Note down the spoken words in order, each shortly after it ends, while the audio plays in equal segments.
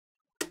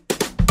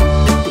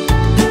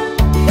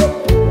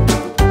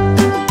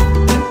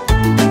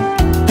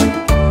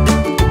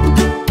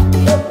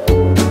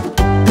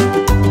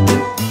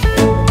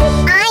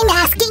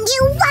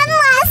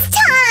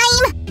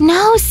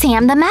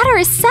Sam, the matter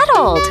is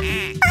settled.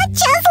 But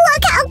just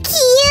look how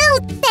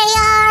cute they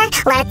are.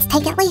 Let's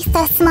take at least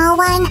a small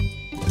one.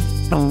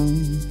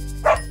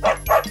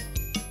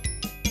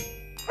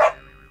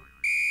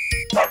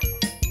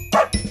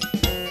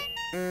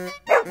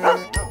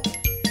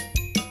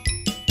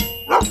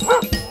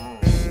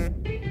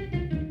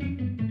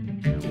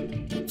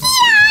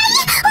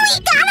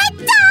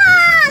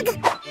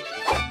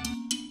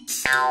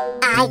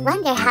 I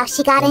wonder how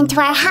she got into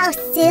our house,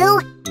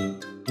 Sue.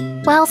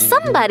 Well,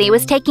 somebody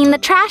was taking the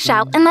trash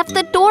out and left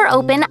the door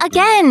open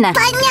again. But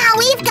now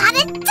we've got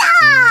a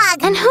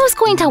dog! And who's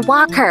going to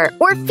walk her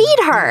or feed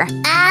her?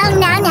 Oh,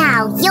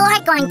 no. You're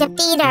going to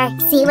feed her.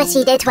 See what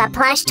she did to a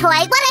plush toy?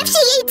 What if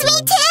she eats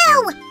me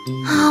too?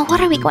 Oh,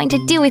 what are we going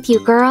to do with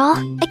you, girl?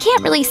 I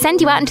can't really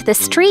send you out into the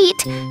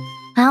street.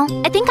 Well,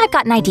 I think I've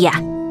got an idea.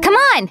 Come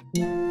on!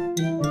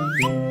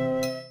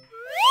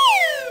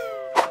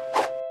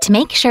 To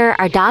make sure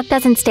our dog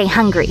doesn't stay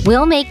hungry,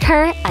 we'll make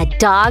her a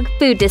dog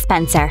food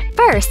dispenser.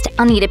 First,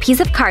 I'll need a piece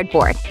of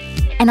cardboard,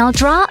 and I'll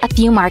draw a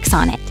few marks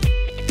on it.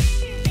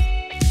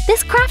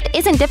 This craft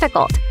isn't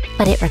difficult,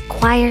 but it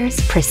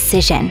requires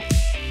precision.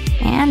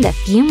 And a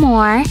few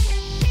more,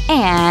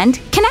 and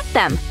connect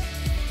them.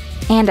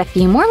 And a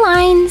few more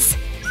lines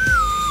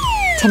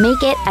to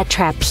make it a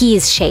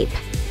trapeze shape.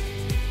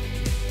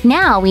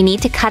 Now we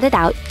need to cut it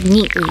out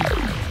neatly.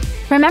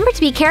 Remember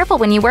to be careful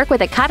when you work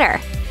with a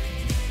cutter.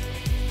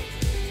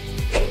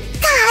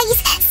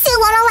 Sue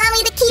won't allow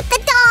me to keep the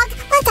dog.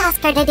 Let's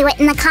ask her to do it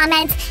in the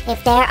comments.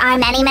 If there are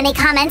many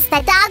comments,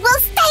 the dog will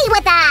stay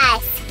with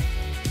us.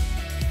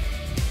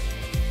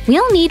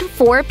 We'll need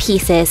 4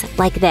 pieces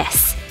like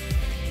this.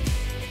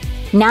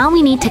 Now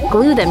we need to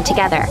glue them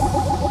together.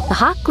 The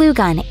hot glue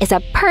gun is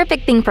a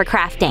perfect thing for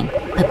crafting,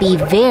 but be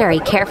very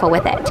careful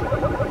with it.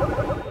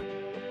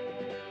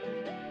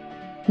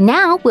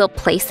 Now we'll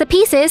place the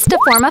pieces to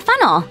form a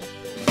funnel.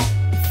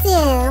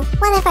 Sue,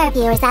 what if our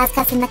viewers ask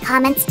us in the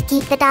comments to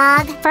keep the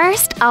dog?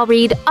 First, I'll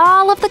read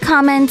all of the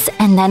comments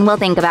and then we'll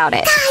think about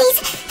it. Guys,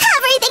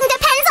 everything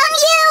depends on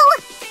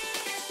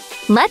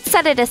you! Let's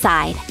set it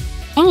aside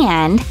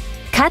and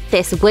cut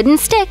this wooden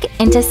stick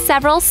into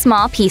several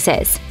small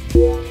pieces.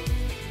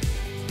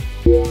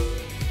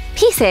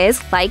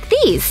 Pieces like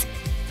these.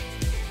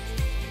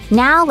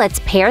 Now let's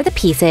pair the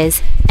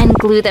pieces and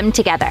glue them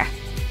together.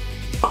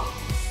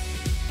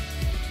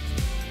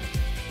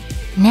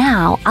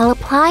 Now I'll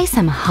apply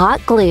some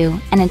hot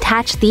glue and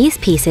attach these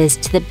pieces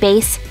to the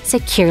base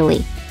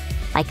securely,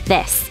 like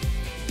this.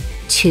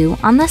 2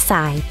 on the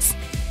sides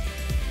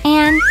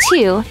and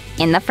 2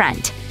 in the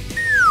front.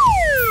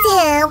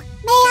 Sue,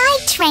 may I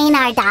train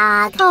our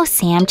dog? Oh,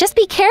 Sam, just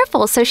be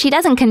careful so she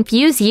doesn't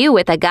confuse you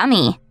with a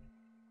gummy.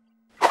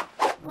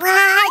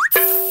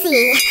 Let's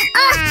see.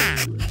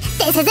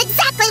 This is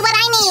exactly what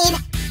I need.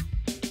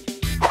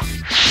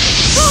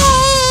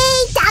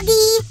 Hey,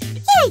 doggy!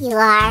 Here you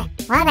are.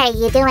 What are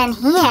you doing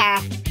here?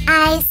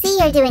 I see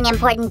you're doing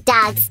important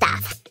dog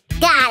stuff.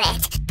 Got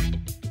it.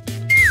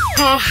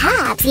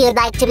 Perhaps you'd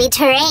like to be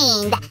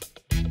trained.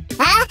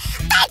 Huh?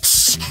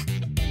 Fetch!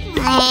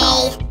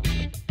 Hey.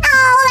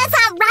 Oh, that's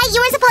not right.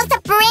 You were supposed to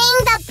bring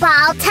the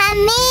ball to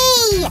me.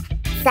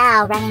 So,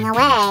 running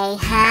away,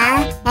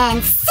 huh?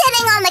 And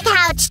sitting on the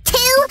couch,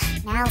 too?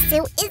 Now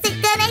Sue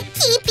isn't gonna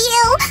keep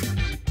you.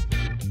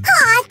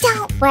 Aw,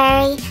 don't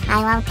worry.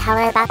 I won't tell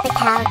her about the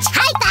couch.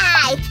 High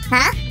five!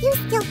 Huh? You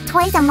steal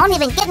toys and won't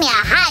even give me a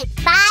high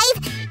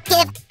five?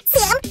 Give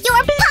Sam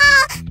your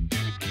paw!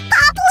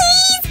 Paw,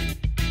 please!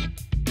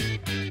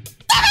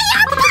 Give me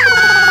your paw!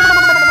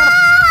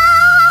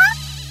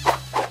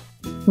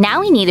 Now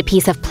we need a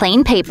piece of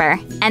plain paper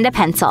and a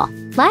pencil.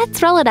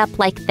 Let's roll it up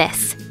like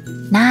this.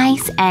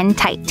 Nice and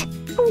tight.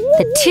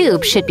 The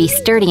tube should be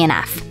sturdy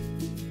enough.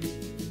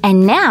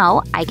 And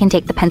now I can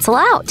take the pencil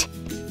out.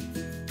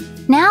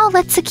 Now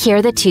let's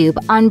secure the tube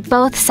on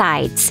both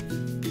sides.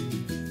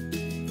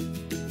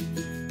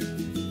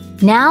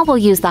 Now we'll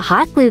use the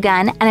hot glue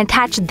gun and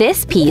attach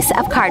this piece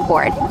of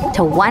cardboard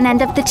to one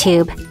end of the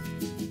tube.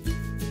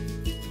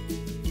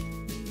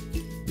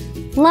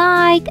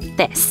 Like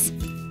this.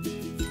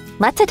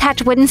 Let's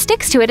attach wooden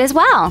sticks to it as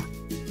well.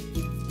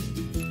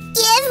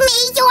 Give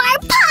me your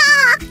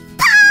paw!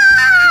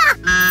 Paw!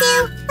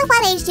 Sue, at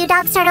what age do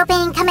dogs start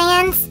obeying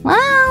commands? Well,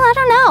 I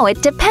don't know.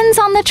 It depends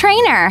on the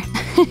trainer.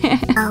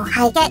 Oh,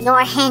 I get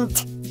your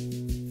hint.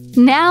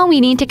 Now we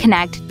need to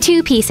connect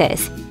 2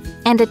 pieces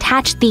and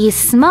attach these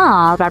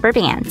small rubber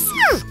bands.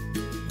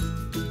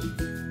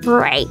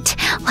 Right,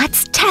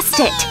 let's test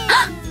it.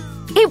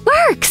 It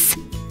works!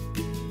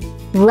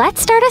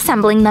 Let's start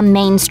assembling the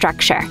main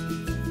structure.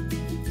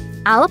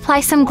 I'll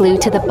apply some glue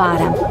to the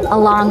bottom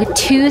along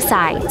 2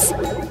 sides.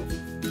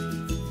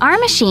 Our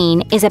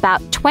machine is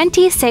about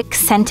 26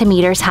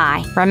 centimeters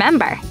high.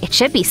 Remember, it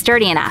should be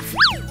sturdy enough.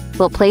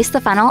 We'll place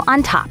the funnel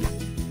on top.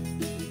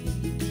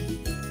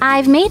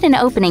 I've made an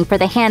opening for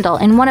the handle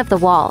in one of the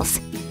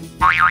walls.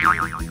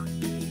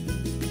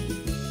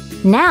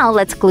 Now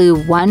let's glue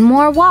one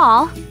more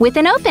wall with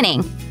an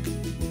opening.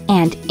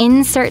 And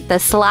insert the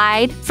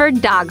slide for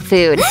dog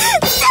food.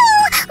 Sue!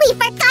 We've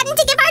forgotten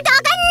to give our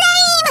dog a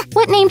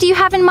you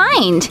have in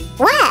mind?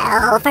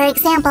 Well, for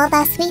example,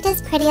 the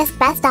sweetest, prettiest,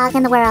 best dog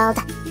in the world.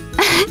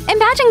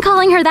 Imagine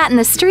calling her that in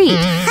the street.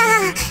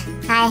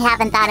 I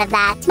haven't thought of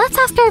that. Let's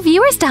ask our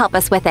viewers to help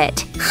us with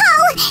it.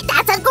 Oh,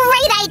 that's a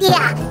great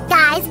idea!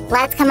 Guys,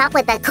 let's come up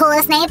with the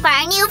coolest name for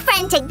our new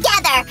friend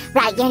together.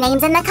 Write your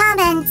names in the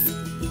comments.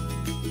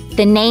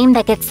 The name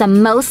that gets the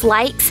most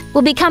likes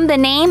will become the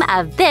name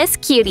of this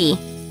cutie.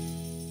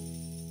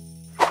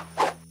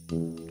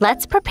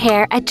 Let's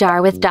prepare a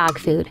jar with dog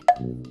food.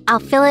 I'll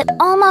fill it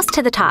almost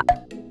to the top.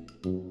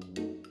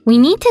 We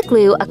need to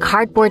glue a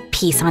cardboard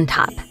piece on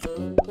top,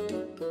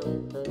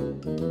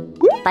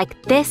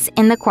 like this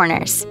in the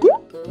corners.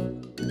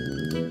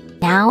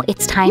 Now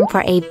it's time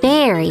for a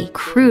very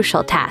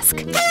crucial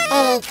task.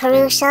 A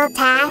crucial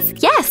task?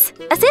 Yes,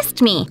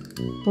 assist me.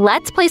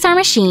 Let's place our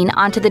machine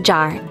onto the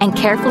jar and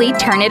carefully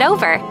turn it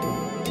over.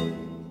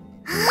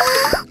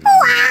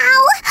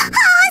 Wow!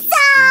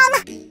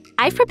 Awesome!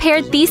 I've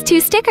prepared these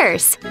 2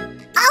 stickers.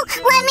 Oh,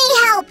 let me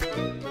help!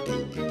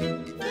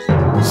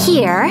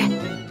 Here.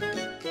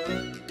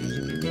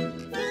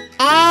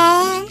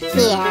 And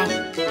here.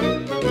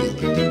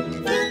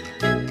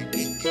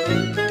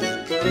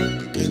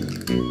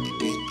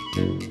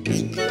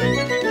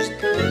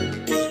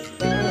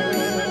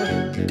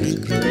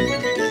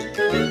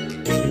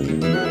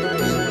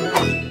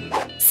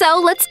 So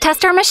let's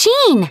test our machine.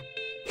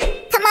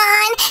 Come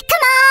on!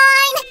 Come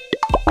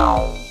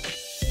on!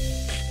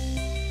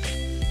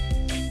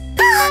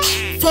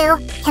 Sue,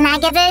 can I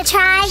give it a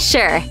try?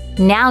 Sure.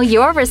 Now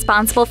you're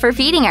responsible for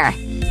feeding her.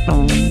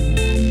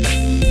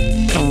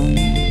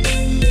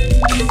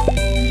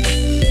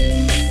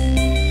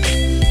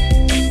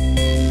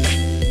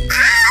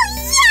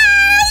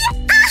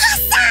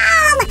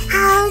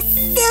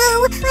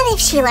 What if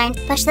she learned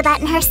to push the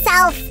button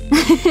herself?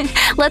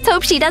 Let's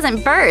hope she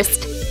doesn't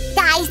burst.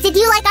 Guys, did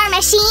you like our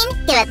machine?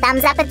 Give a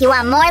thumbs up if you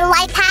want more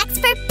life hacks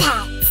for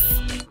pets.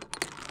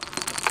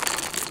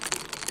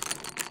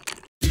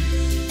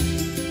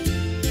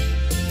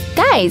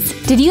 Guys,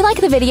 did you like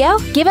the video?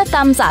 Give a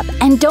thumbs up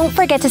and don't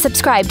forget to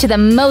subscribe to the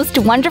most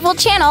wonderful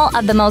channel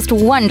of the most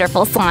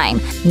wonderful slime.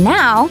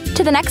 Now,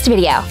 to the next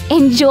video.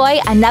 Enjoy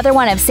another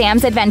one of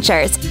Sam's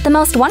adventures. The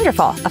most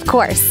wonderful, of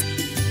course.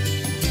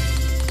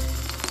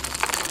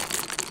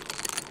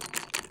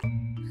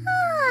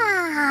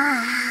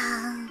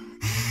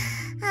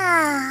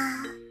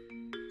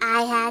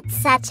 I had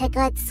such a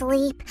good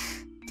sleep.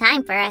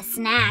 Time for a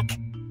snack.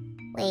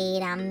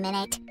 Wait a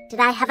minute. Did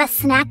I have a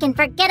snack and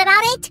forget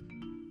about it?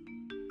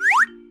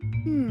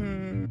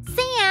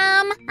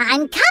 Sam!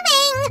 I'm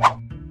coming!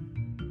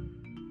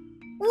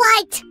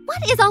 What?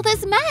 What is all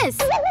this mess?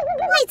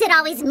 Why is it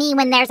always me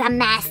when there's a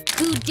mess?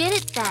 Who did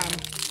it then?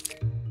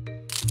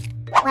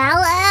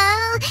 Well,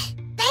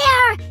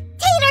 there!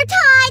 Tater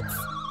tots!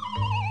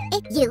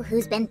 It's you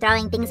who's been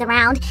throwing things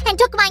around and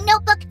took my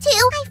notebook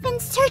too. I've been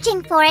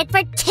searching for it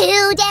for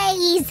 2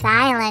 days.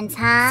 Silence,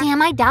 huh?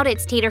 Sam, I doubt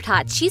it's Tater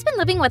Tots. She's been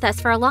living with us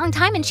for a long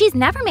time and she's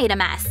never made a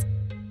mess.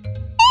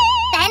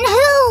 Then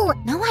who?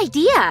 No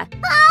idea.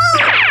 Oh!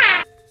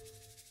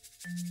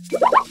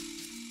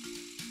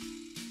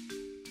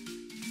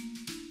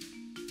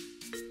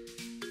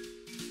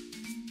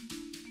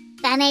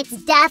 Then it's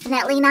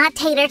definitely not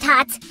Tater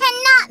Tots and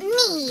not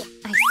me.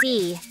 I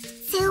see.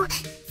 Sue,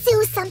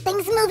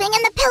 something's moving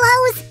in the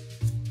pillows.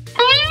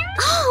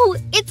 Oh,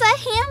 it's a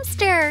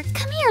hamster.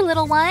 Come here,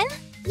 little one.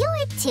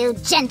 You're too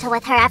gentle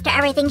with her after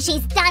everything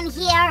she's done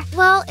here.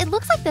 Well, it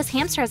looks like this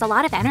hamster has a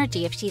lot of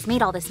energy if she's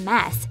made all this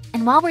mess.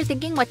 And while we're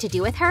thinking what to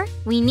do with her,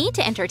 we need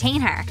to entertain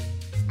her.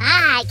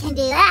 I can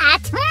do that.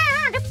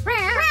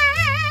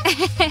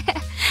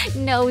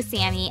 No,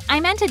 Sammy, I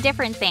meant a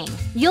different thing.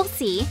 You'll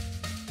see.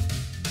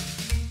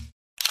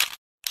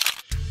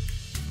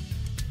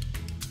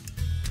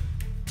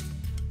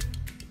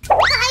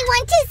 I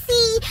want to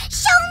see.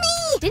 Show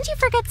me. Didn't you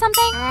forget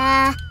something?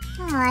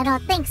 I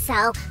don't think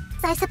so.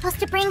 Was I supposed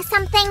to bring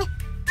something?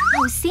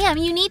 Oh, Sam,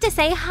 you need to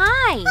say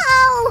hi.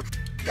 Oh!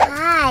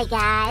 Hi,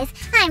 guys.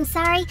 I'm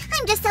sorry.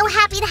 I'm just so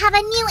happy to have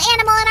a new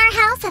animal in our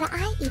house that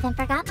I even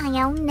forgot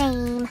my own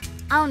name.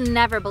 I'll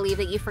never believe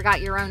that you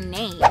forgot your own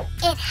name.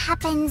 It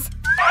happens.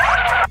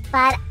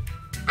 But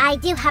I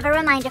do have a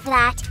reminder for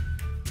that.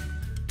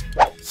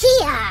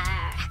 Here!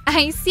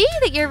 I see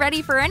that you're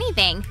ready for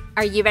anything.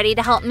 Are you ready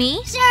to help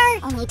me? Sure.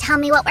 Only tell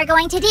me what we're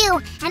going to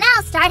do, and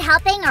I'll start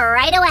helping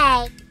right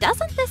away.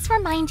 Doesn't this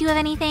remind you of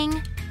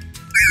anything?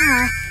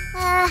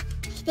 I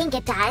think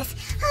it does.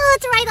 Oh,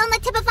 it's right on the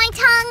tip of my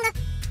tongue.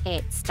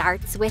 It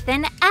starts with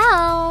an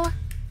L.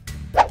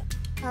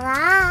 La,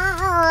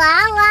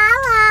 la, la,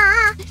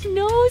 la.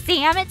 No,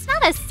 Sam, it's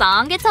not a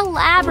song, it's a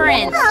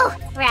labyrinth. Oh,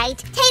 right.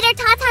 Tater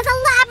Tots has a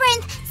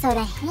labyrinth, so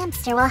the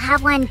hamster will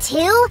have one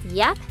too?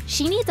 Yep,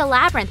 she needs a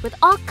labyrinth with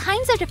all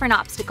kinds of different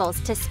obstacles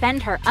to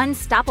spend her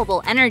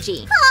unstoppable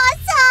energy.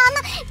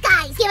 Awesome!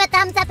 Guys, give a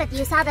thumbs up if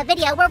you saw the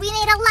video where we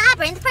made a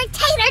labyrinth for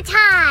Tater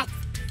Tots.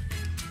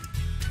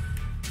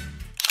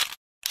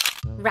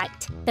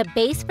 Right. The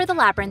base for the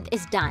labyrinth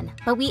is done,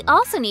 but we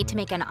also need to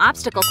make an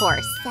obstacle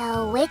course.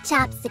 So which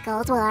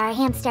obstacles will our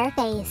hamster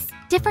face?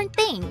 Different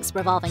things.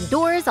 Revolving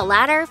doors, a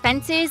ladder,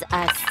 fences,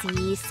 a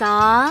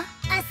seesaw. A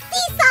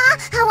seesaw?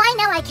 Oh, I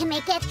know I can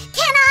make it.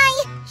 Can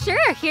I?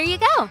 Sure, here you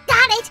go.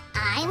 Got it.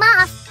 I'm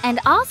off. And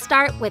I'll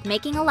start with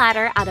making a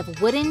ladder out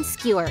of wooden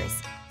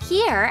skewers.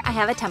 Here, I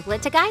have a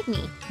template to guide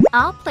me.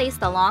 I'll place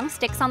the long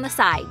sticks on the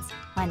sides,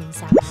 one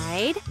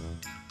side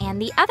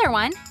and the other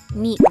one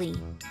neatly.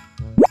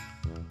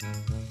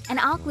 And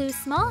I'll glue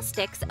small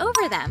sticks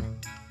over them.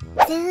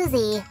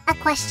 Susie, a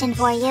question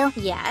for you.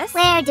 Yes?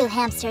 Where do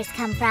hamsters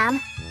come from?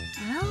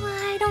 Well,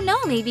 I don't know.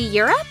 Maybe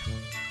Europe?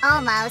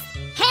 Almost.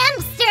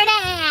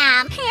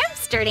 Hamsterdam!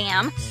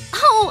 Hamsterdam?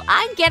 Oh,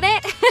 I get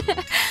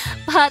it.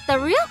 But the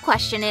real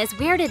question is,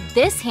 where did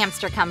this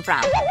hamster come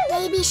from?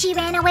 Maybe she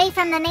ran away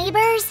from the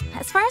neighbors?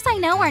 As far as I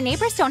know, our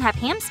neighbors don't have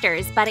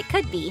hamsters, but it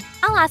could be.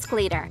 I'll ask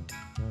later.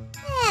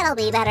 It'll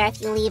be better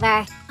if you leave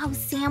her. Oh,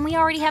 Sam, we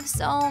already have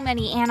so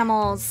many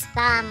animals.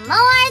 The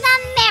more the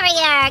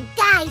merrier.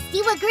 Guys, do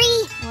you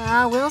agree?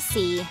 Well, we'll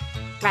see.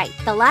 Right,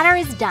 the ladder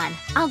is done.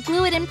 I'll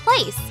glue it in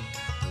place.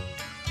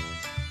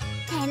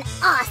 An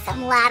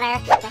awesome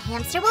ladder. The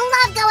hamster will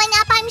love going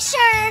up, I'm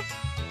sure.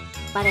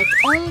 But it's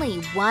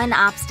only one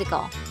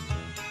obstacle.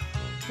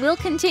 We'll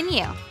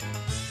continue.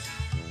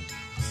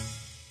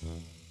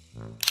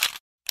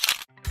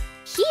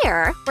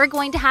 Here, we're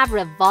going to have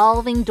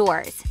revolving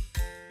doors.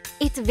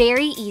 It's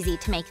very easy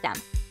to make them.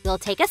 We'll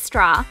take a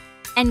straw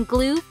and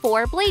glue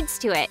 4 blades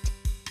to it.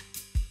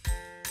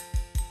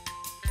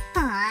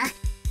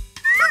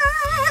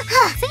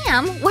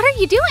 Sam, what are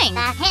you doing? The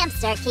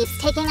hamster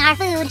keeps taking our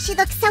food. She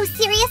looks so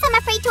serious, I'm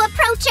afraid to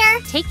approach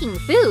her. Taking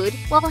food?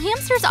 Well,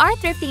 hamsters are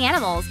thrifty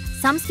animals.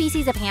 Some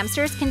species of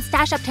hamsters can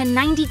stash up to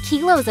 90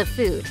 kilos of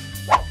food.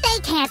 They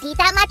can't eat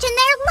that much in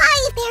their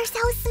life. They're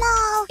so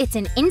small. It's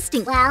an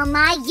instinct. Well,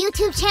 my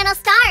YouTube channel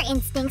star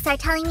instincts are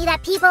telling me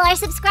that people are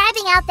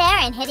subscribing out there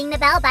and hitting the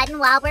bell button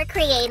while we're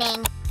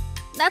creating.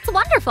 That's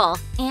wonderful.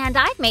 And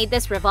I've made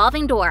this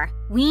revolving door.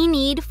 We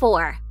need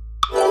 4.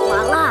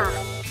 Voila!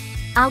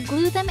 I'll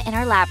glue them in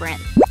our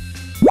labyrinth.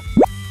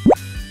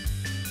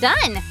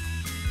 Done!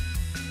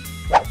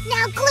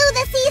 Now glue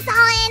the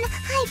seesaw in.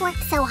 I've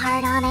worked so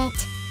hard on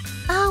it.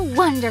 A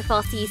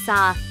wonderful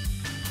seesaw.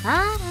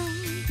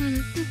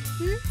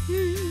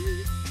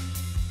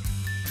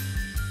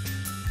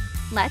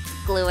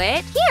 Let's glue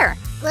it here.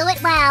 Glue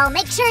it well.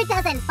 Make sure it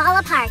doesn't fall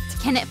apart.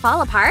 Can it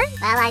fall apart?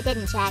 Well, I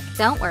didn't check.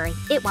 Don't worry,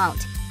 it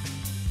won't.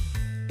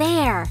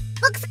 There.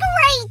 Looks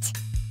great!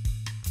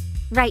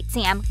 Right,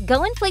 Sam.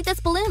 Go inflate this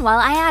balloon while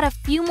I add a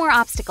few more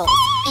obstacles.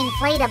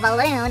 Inflate a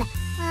balloon?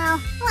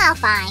 Well,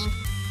 fine.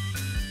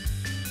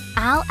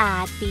 I'll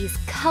add these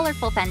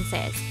colorful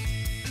fences.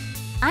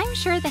 I'm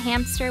sure the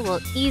hamster will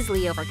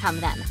easily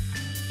overcome them.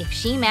 If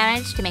she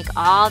managed to make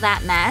all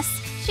that mess,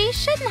 she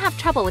shouldn't have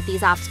trouble with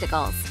these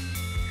obstacles.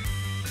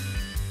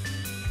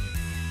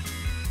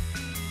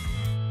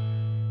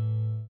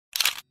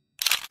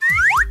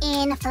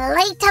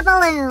 Inflate a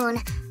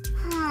balloon.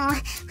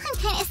 I'm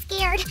kind of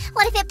scared.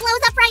 What if it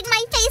blows up right in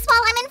my face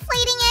while I'm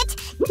inflating it?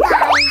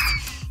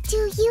 Guys, do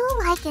you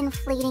like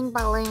inflating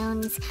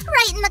balloons?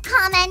 Write in the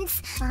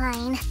comments.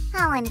 Fine,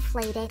 I'll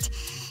inflate it.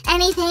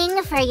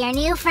 Anything for your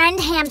new friend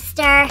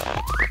Hamster.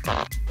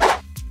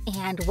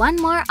 And one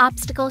more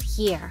obstacle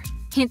here.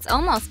 It's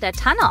almost a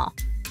tunnel.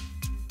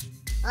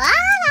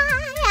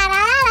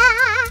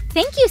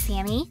 Thank you,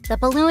 Sammy. The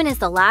balloon is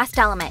the last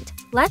element.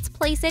 Let's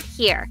place it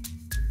here.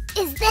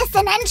 Is this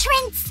an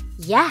entrance?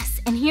 Yes,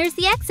 and here's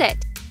the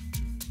exit.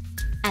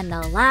 And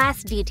the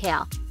last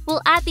detail.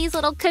 We'll add these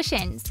little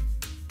cushions.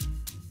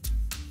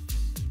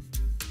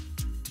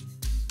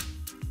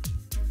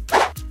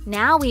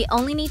 Now we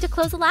only need to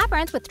close the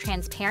labyrinth with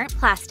transparent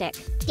plastic.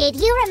 Did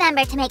you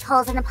remember to make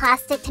holes in the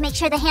plastic to make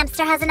sure the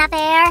hamster has enough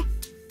air?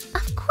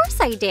 Of course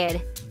I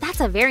did. That's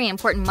a very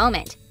important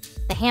moment.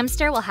 The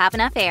hamster will have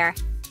enough air.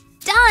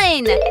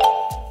 Done!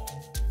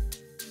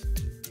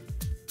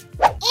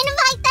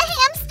 Invite the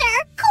hamster,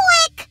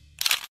 quick!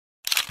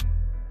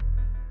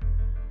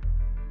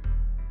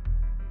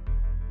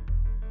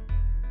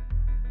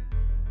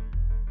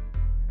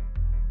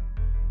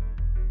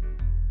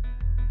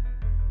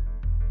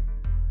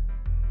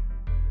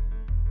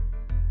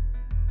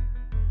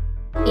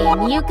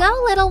 In you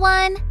go, little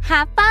one.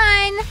 Have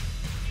fun!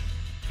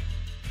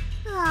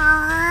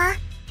 Aww.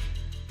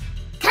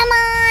 Come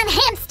on,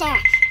 hamster!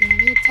 You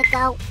need to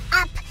go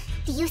up.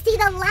 Do you see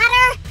the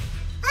ladder?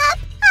 Up,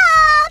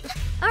 up!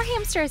 Our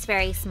hamster is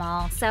very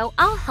small, so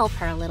I'll help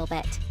her a little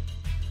bit.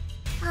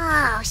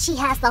 Oh, she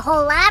has the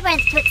whole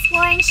labyrinth to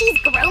explore and she's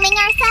grooming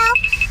herself.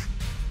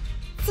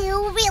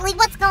 Sue, really,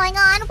 what's going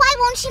on? Why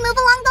won't she move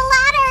along the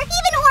ladder,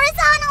 even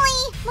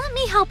horizontally? Let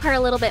me help her a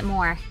little bit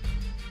more.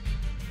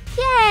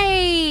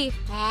 Yay!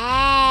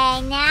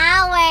 Hey,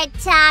 now we're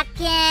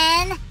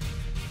talking.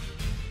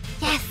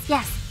 Yes,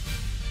 yes.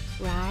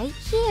 Right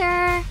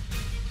here.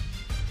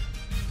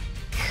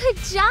 Good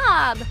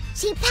job!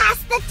 She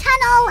passed the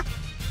tunnel.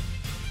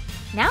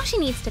 Now she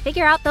needs to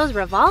figure out those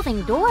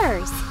revolving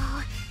doors.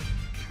 Oh,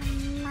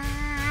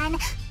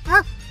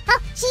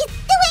 She's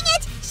doing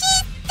it!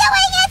 She's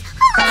doing it!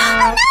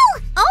 Oh,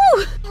 no!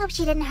 Oh! I hope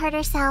she didn't hurt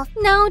herself.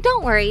 No,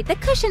 don't worry. The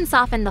cushion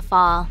softened the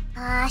fall.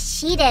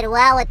 She did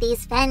well with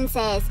these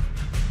fences.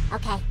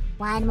 Okay,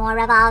 one more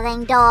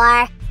revolving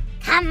door.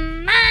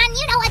 Come on,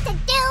 you know what to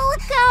do!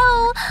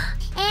 Go!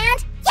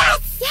 And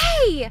yes!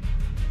 Yay!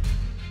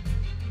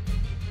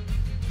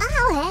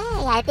 Oh,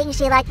 hey, I think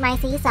she liked my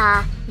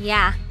seesaw.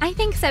 Yeah, I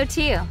think so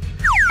too.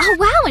 Oh,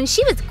 wow, and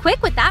she was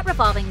quick with that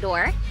revolving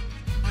door.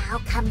 Now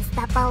comes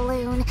the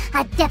balloon,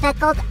 a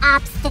difficult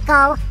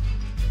obstacle.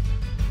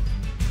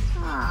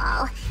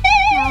 Oh,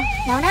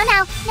 no.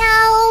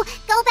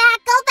 Go back,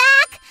 go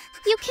back.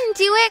 You can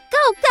do it.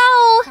 Go!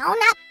 No,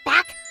 not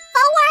back,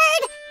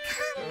 forward.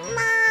 Come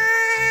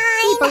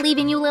on. We believe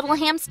in you, little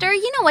hamster.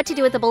 You know what to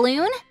do with the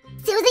balloon.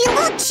 Susie,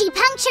 look, she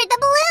punctured the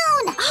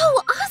balloon.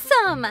 Oh,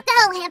 awesome!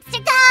 Go, hamster,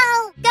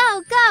 go.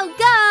 Go!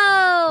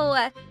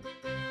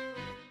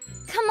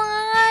 Come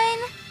on.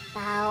 The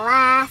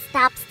last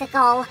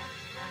obstacle.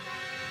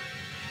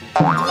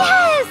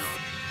 Yes!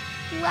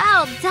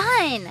 Well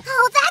done.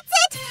 Oh, that's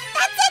it.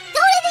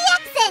 Go to the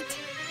exit.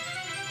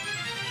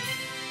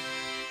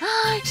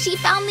 She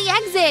found the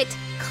exit.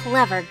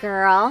 Clever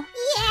girl.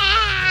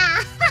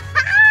 Yeah!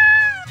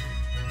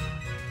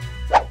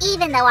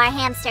 Even though our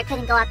hamster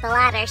couldn't go up the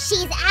ladder,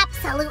 she's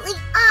absolutely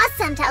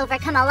awesome to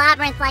overcome a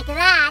labyrinth like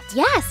that.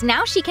 Yes,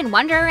 now she can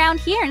wander around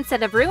here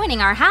instead of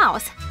ruining our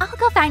house. I'll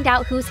go find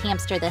out whose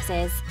hamster this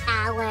is.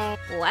 Our...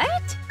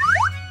 What?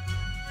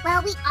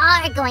 Well, we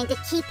are going to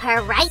keep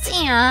her, right?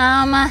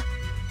 Damn.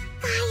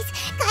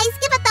 Guys,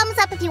 give a thumbs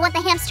up if you want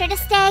the hamster to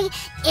stay.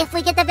 If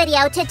we get the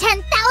video to 10,000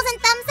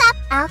 thumbs up,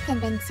 I'll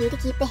convince you to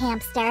keep the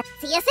hamster.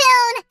 See you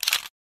soon!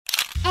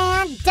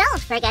 And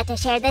don't forget to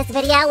share this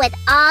video with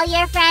all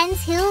your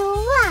friends who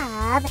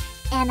love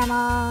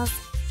animals.